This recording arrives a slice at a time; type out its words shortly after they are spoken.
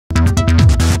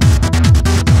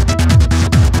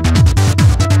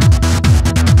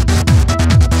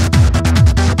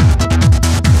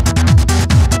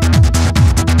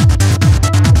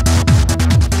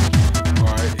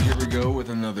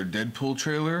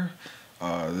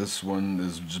there. This one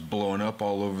is just blowing up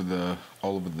all over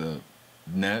the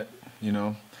net. You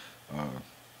know,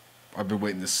 I've been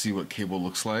waiting to see what Cable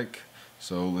looks like.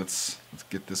 So let's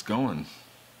get this going.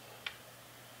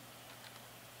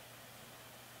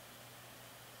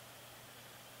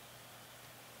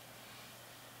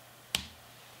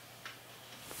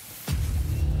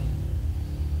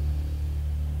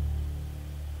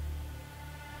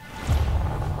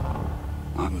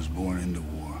 I was born into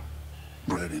war,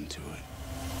 bred into it.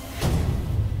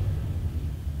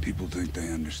 People think they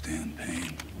understand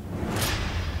pain,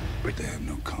 but they have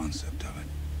no concept of it.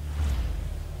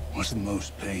 What's the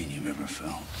most pain you've ever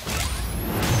felt?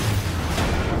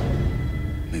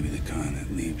 Maybe the kind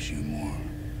that leaves you more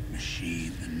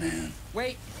machine than man.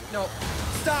 Wait, no,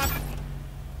 stop!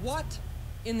 What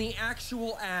in the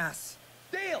actual ass?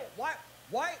 Dale, why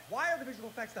are the visual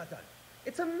effects not done?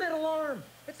 It's a metal arm.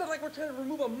 It's not like we're trying to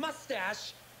remove a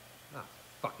mustache. Ah,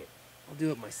 fuck it. I'll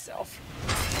do it myself.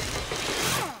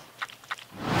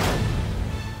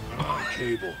 I'm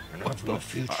Cable, and I'm from the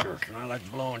future, and I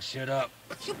like blowing shit up.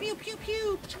 Pew, pew, pew,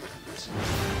 pew.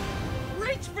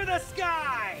 Reach for the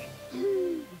sky!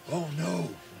 Oh no,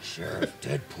 Sheriff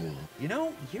Deadpool. You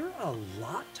know, you're a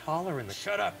lot taller in the...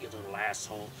 Shut up, you little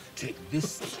asshole. Take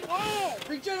this. Oh!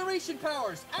 Regeneration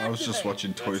powers! I was just activate!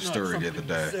 watching Toy Story the other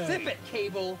day. Zip it,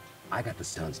 Cable! I got the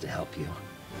stones to help you.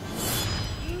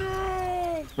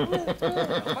 No!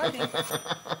 Fighting.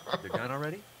 They're done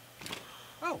already?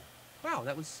 Oh, wow,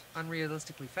 that was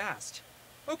unrealistically fast.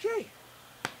 Okay,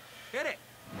 hit it.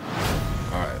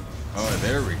 All right. Oh,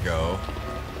 there we go.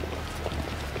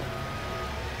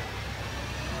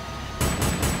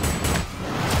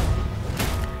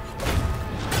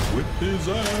 Whip his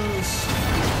ass.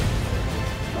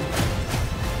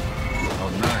 Oh,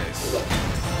 nice.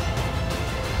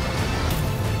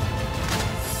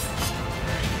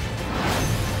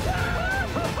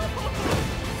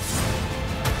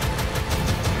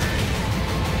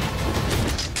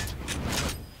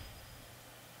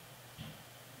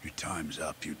 Your time's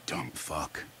up, you dumb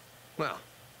fuck. Well,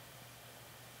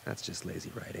 that's just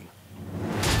lazy writing.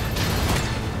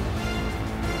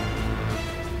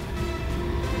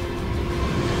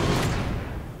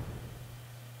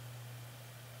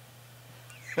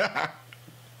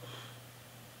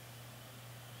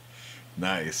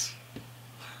 Nice.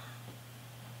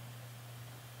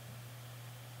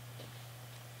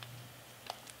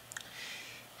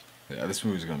 Yeah, this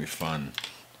movie's gonna be fun.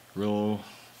 Real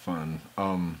fun.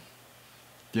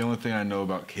 The only thing I know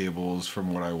about Cable is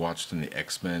from what I watched in the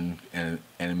X-Men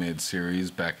animated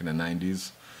series back in the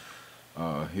 90s.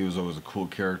 He was always a cool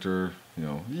character. You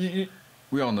know,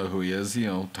 we all know who he is. You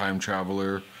know, time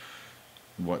traveler,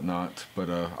 whatnot. But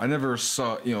I never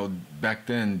saw. You know, back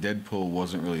then Deadpool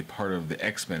wasn't really part of the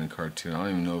X-Men cartoon. I don't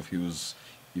even know if he was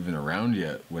even around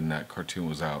yet when that cartoon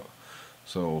was out.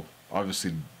 So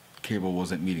obviously Cable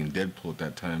wasn't meeting Deadpool at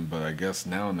that time. But I guess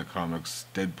now in the comics,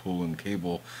 Deadpool and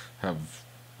Cable have,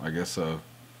 I guess, a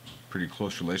pretty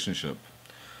close relationship.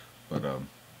 But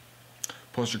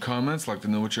post your comments. Like to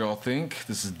know what you all think.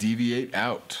 This is Deviate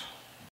out.